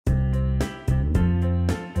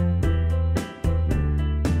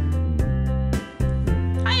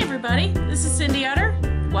everybody. This is Cindy Utter.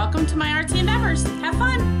 Welcome to my artsy endeavors. Have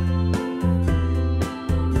fun!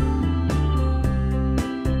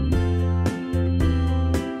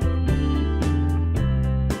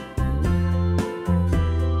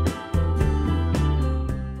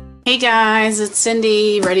 Hey guys, it's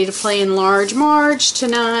Cindy, ready to play Enlarge Marge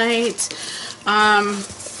tonight. I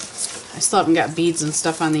still haven't got beads and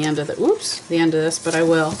stuff on the end of the end of this, but I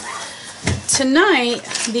will. Tonight,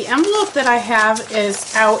 the envelope that I have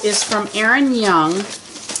is from Erin Young,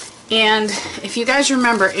 and if you guys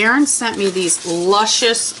remember, Erin sent me these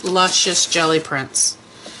luscious jelly prints.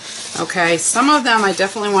 Okay, some of them I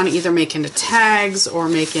definitely want to either make into tags or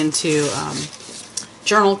make into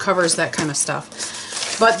journal covers, that kind of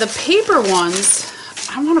stuff. But the paper ones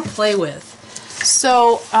I want to play with.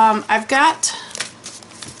 So I've got,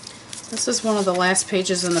 this is one of the last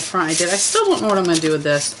pages in the front I did. I still don't know what I'm going to do with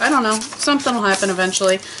this. I don't know. Something will happen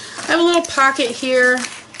eventually. I have a little pocket here.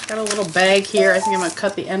 Got a little bag here. I think I'm going to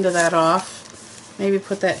cut the end of that off. Maybe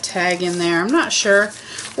put that tag in there. I'm not sure.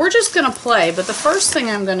 We're just going to play. But the first thing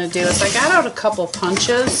I'm going to do is I got out a couple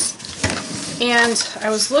punches. And I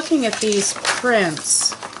was looking at these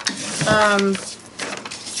prints.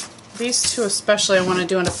 These two especially I want to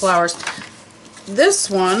do into flowers. This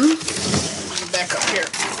one, let me back up here.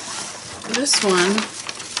 This one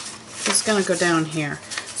is going to go down here.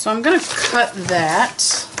 So I'm going to cut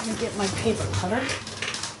that. Let me get my paper cutter.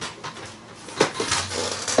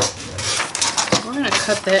 We're going to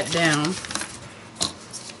cut that down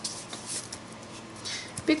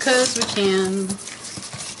because we can.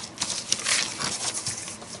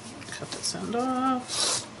 Cut this end off.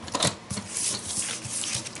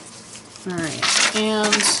 Alright,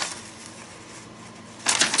 and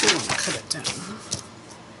I do want to cut it down.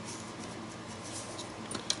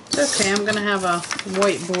 It's okay, I'm going to have a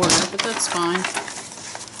white border, but that's fine.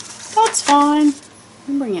 That's fine. Let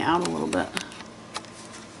me bring it out a little bit.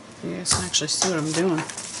 You guys can actually see what I'm doing.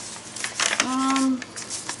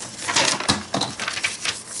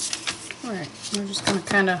 Alright, we're just going to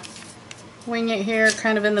kind of wing it here,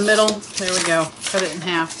 kind of in the middle. There we go. Cut it in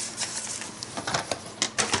half.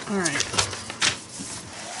 Alright.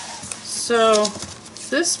 So,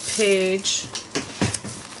 this page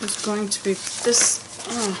is going to be this.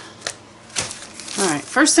 Alright,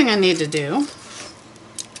 first thing I need to do,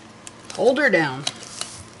 hold her down.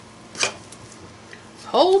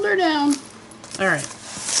 Hold her down. Alright,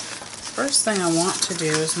 first thing I want to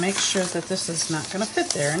do is make sure that this is not going to fit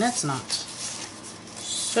there, and it's not.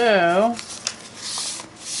 So,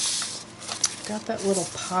 got that little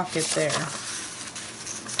pocket there.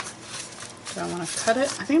 Do I want to cut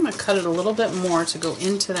it? I think I'm going to cut it a little bit more to go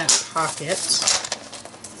into that pocket.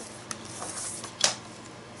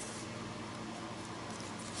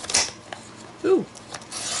 Ooh.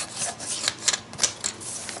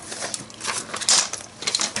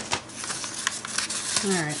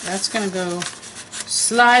 Alright, that's going to go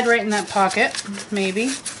slide right in that pocket.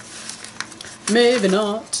 Maybe. Maybe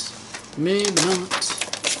not. Maybe not.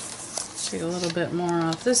 Take a little bit more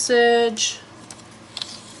off this edge.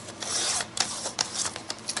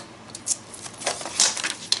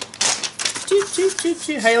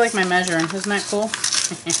 How do you like my measuring? Isn't that cool?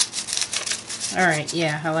 Alright,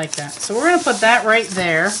 yeah, I like that. So we're going to put that right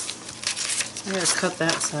there. I gotta cut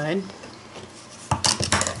that side.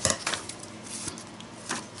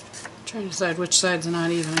 I'm trying to decide which side's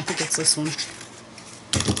not even. I think it's this one.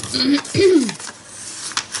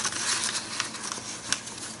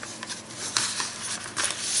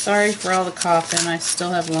 Sorry for all the coughing. I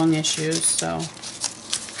still have lung issues, so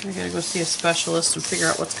I gotta go see a specialist and figure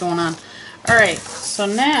out what's going on. Alright, so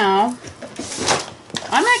now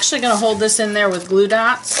I'm actually going to hold this in there with glue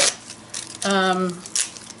dots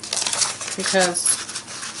because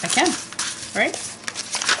I can, right?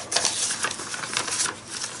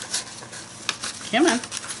 Come on.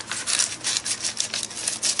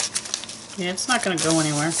 Yeah, it's not going to go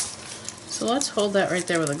anywhere. So let's hold that right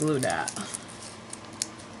there with a glue dot.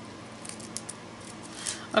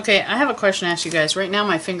 Okay, I have a question to ask you guys. Right now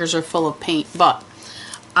my fingers are full of paint, but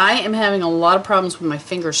I am having a lot of problems with my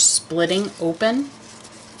fingers splitting open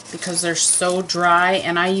because they're so dry,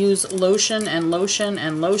 and I use lotion and lotion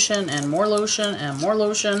and lotion and more lotion and more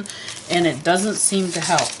lotion, and it doesn't seem to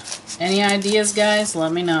help. Any ideas, guys?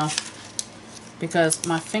 Let me know, because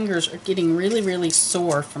my fingers are getting really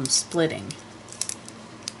sore from splitting.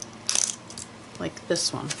 Like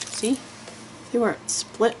this one. See? See where it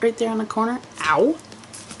split right there in the corner? Ow!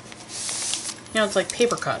 You know, it's like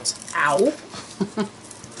paper cuts. Ow!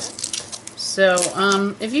 So,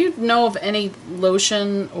 if you know of any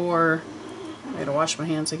lotion or, I gotta wash my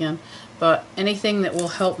hands again, but anything that will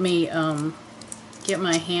help me get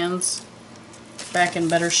my hands back in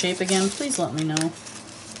better shape again, please let me know.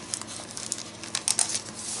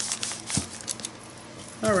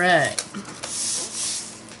 Alright,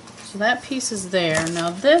 so that piece is there.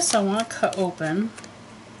 Now this I want to cut open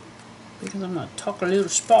because I'm going to tuck a little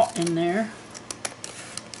spot in there.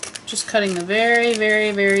 Just cutting the very,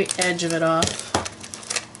 very, very edge of it off.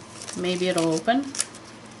 Maybe it'll open.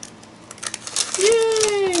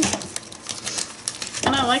 Yay!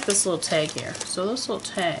 And I like this little tag here. So this little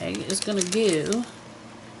tag is going to go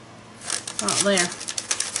out there.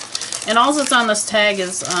 And all that's on this tag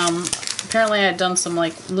is, apparently I had done some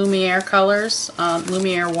like Lumiere colors,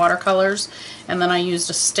 Lumiere watercolors, and then I used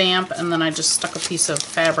a stamp, and then I just stuck a piece of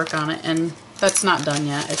fabric on it, and that's not done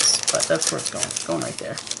yet, but that's where it's going. It's going right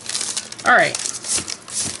there. Alright,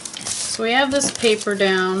 so we have this paper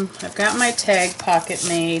down. I've got my tag pocket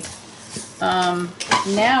made.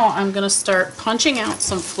 Now I'm going to start punching out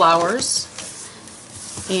some flowers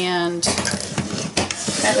and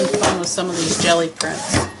having fun with some of these jelly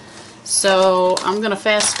prints. So I'm going to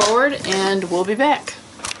fast forward and we'll be back.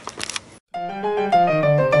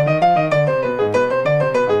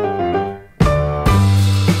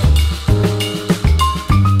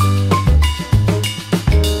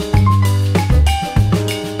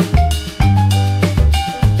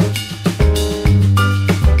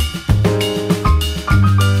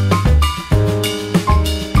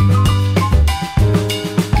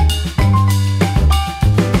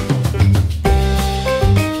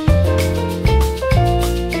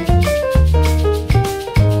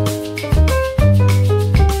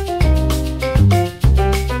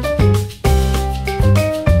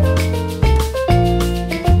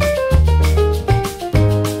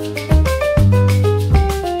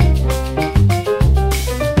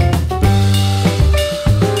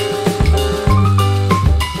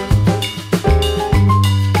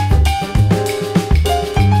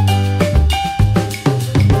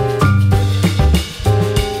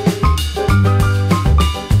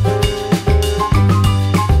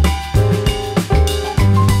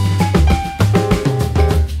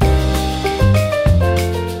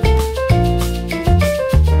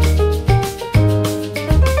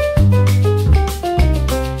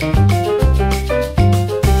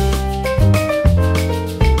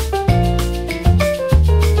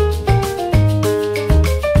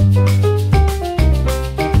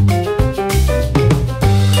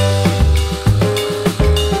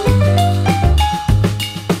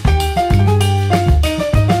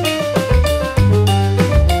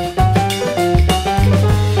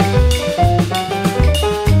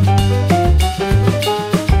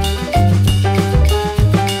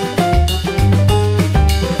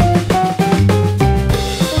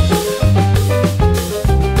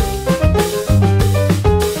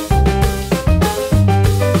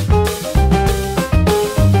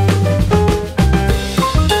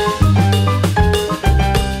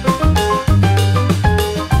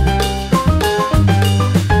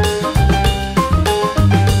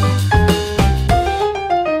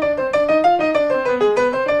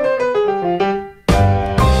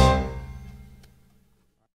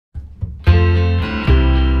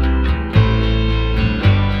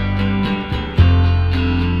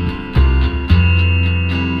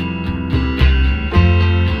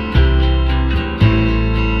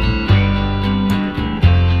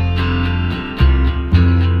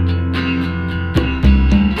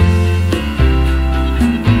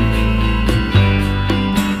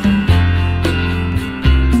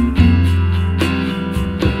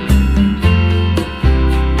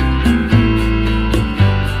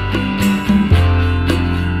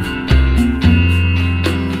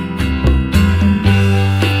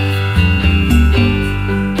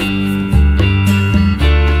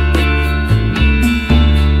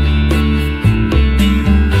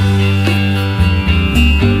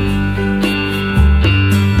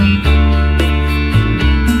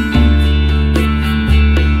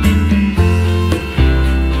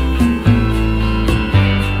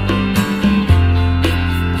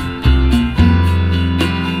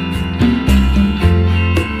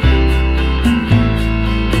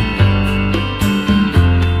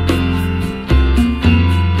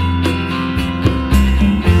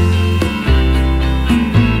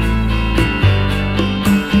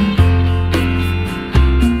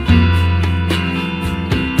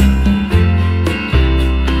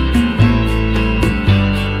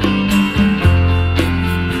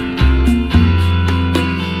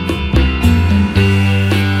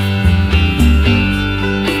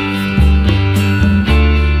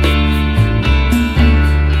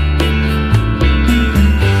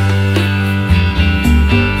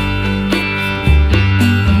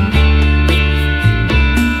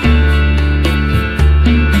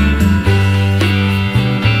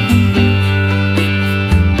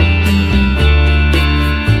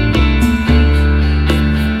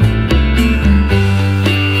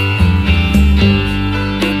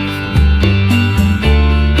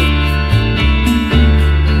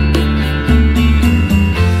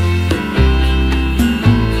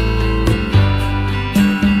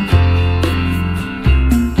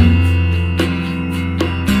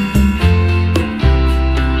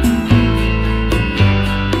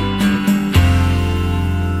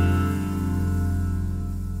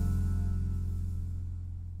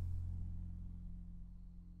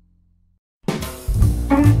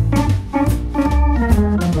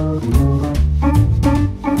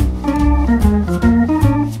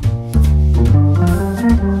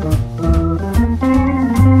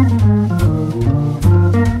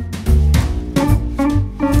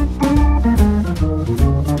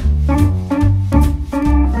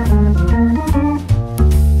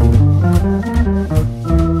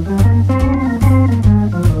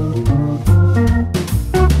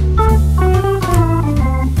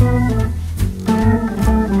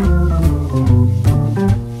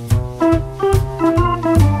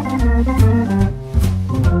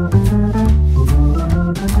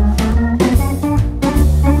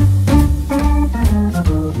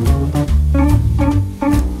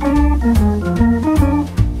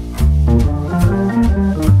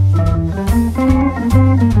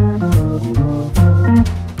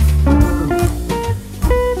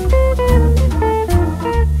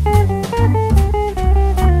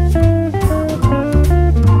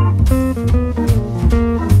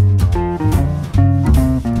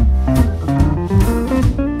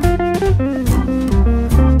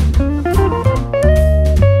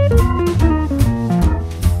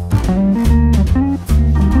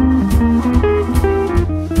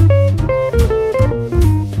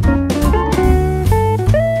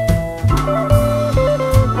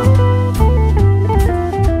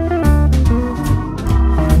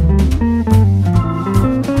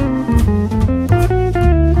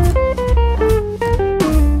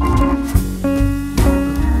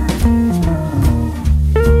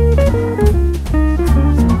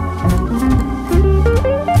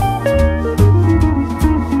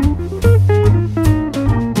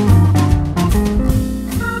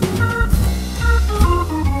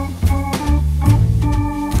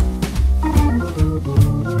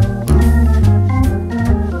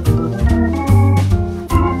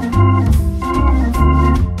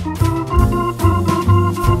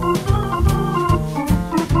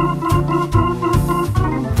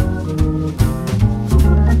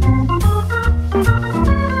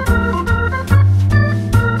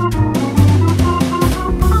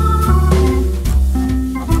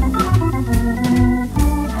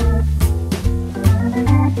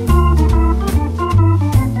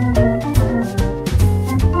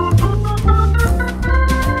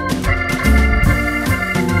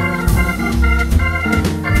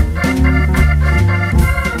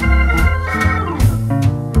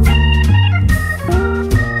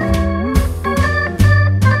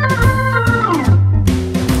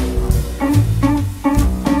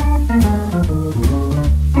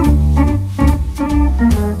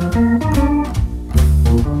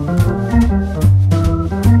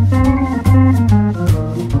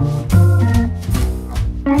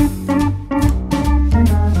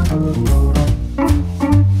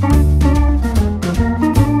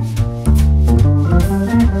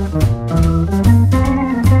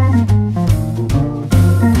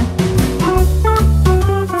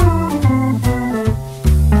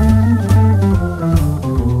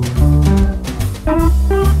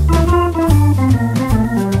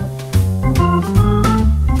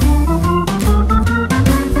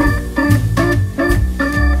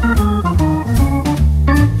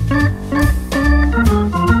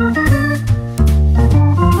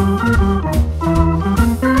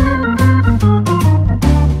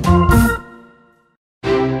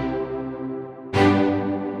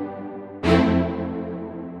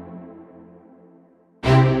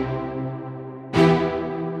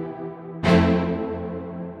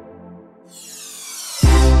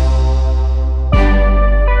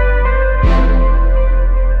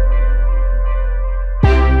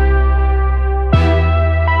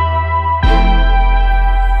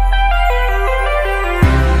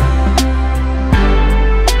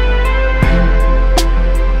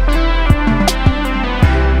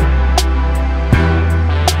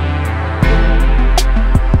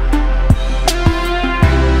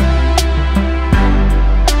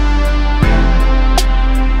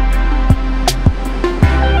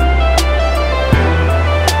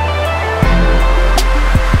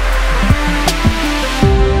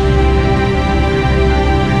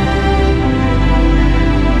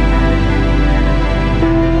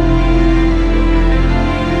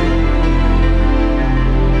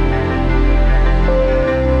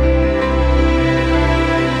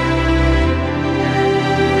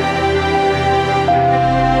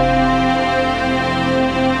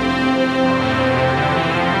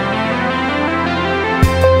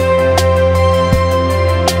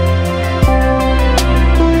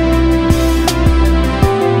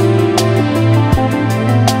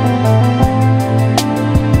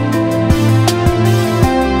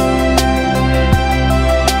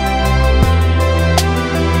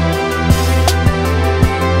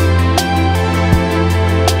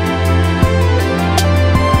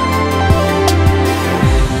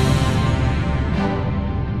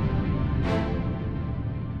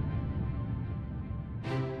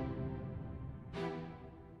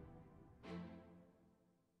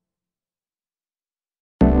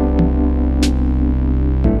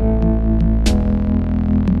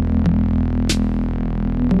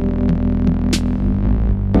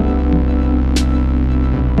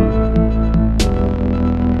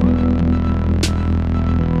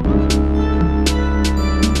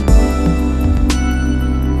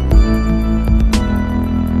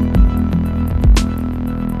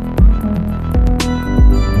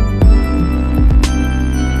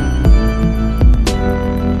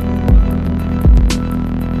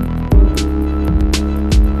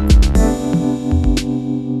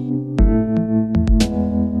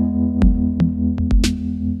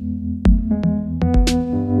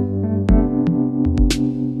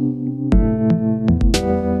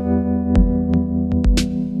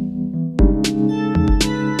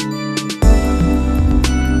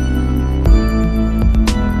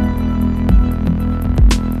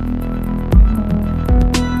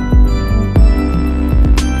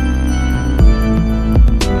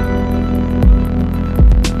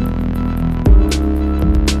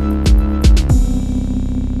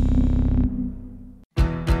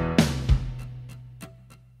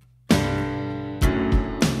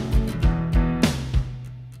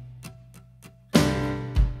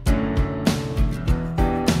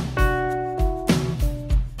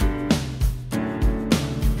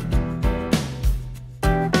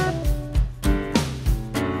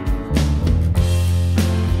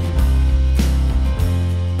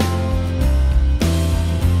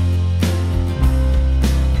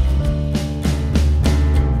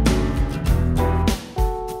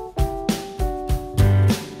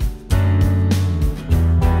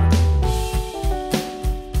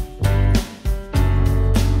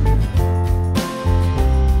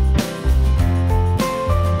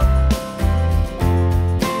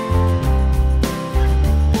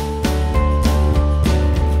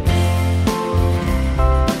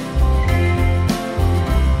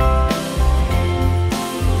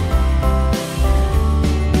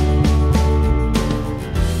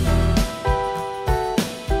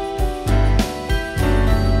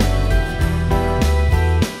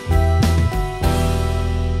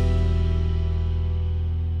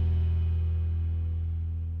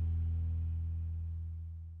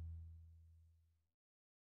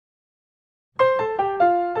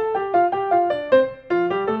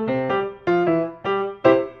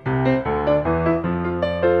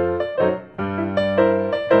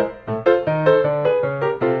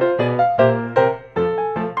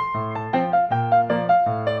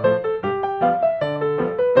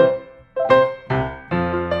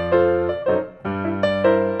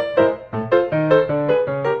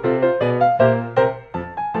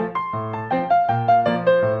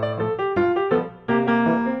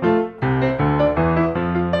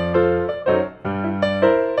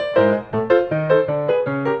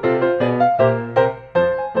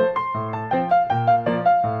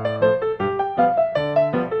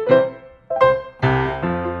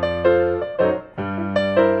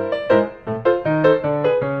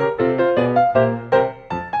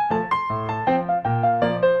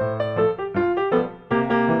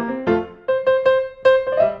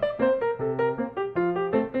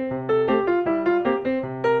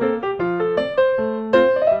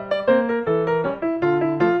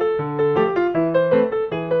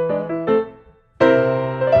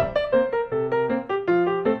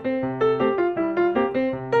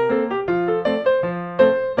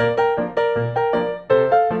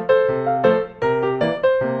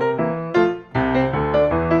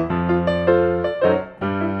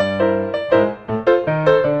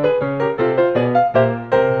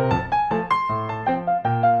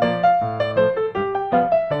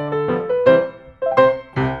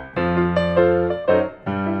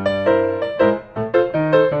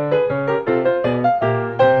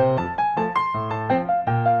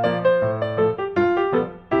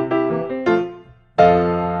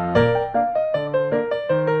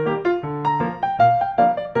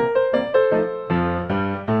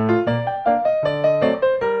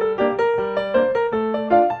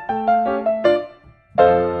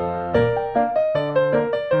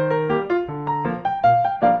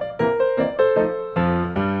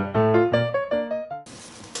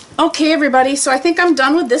 Okay, everybody, so I think I'm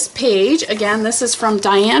done with this page. Again, this is from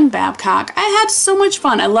Diane Babcock. I had so much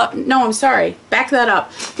fun. No, I'm sorry. Back that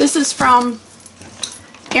up. This is from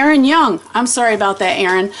Erin Young. I'm sorry about that,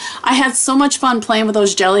 Erin. I had so much fun playing with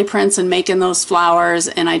those jelly prints and making those flowers,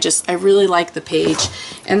 and I really like the page.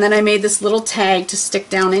 And then I made this little tag to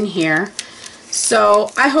stick down in here.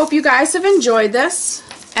 So I hope you guys have enjoyed this.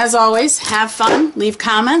 As always, have fun. Leave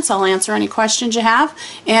comments. I'll answer any questions you have,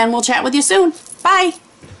 and we'll chat with you soon. Bye.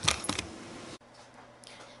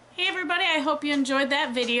 Hey everybody, I hope you enjoyed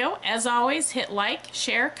that video. As always, hit like,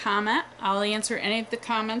 share, comment. I'll answer any of the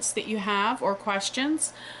comments that you have or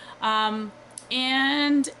questions. And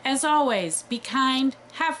as always, be kind,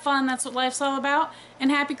 have fun, that's what life's all about,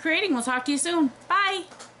 and happy creating. We'll talk to you soon. Bye!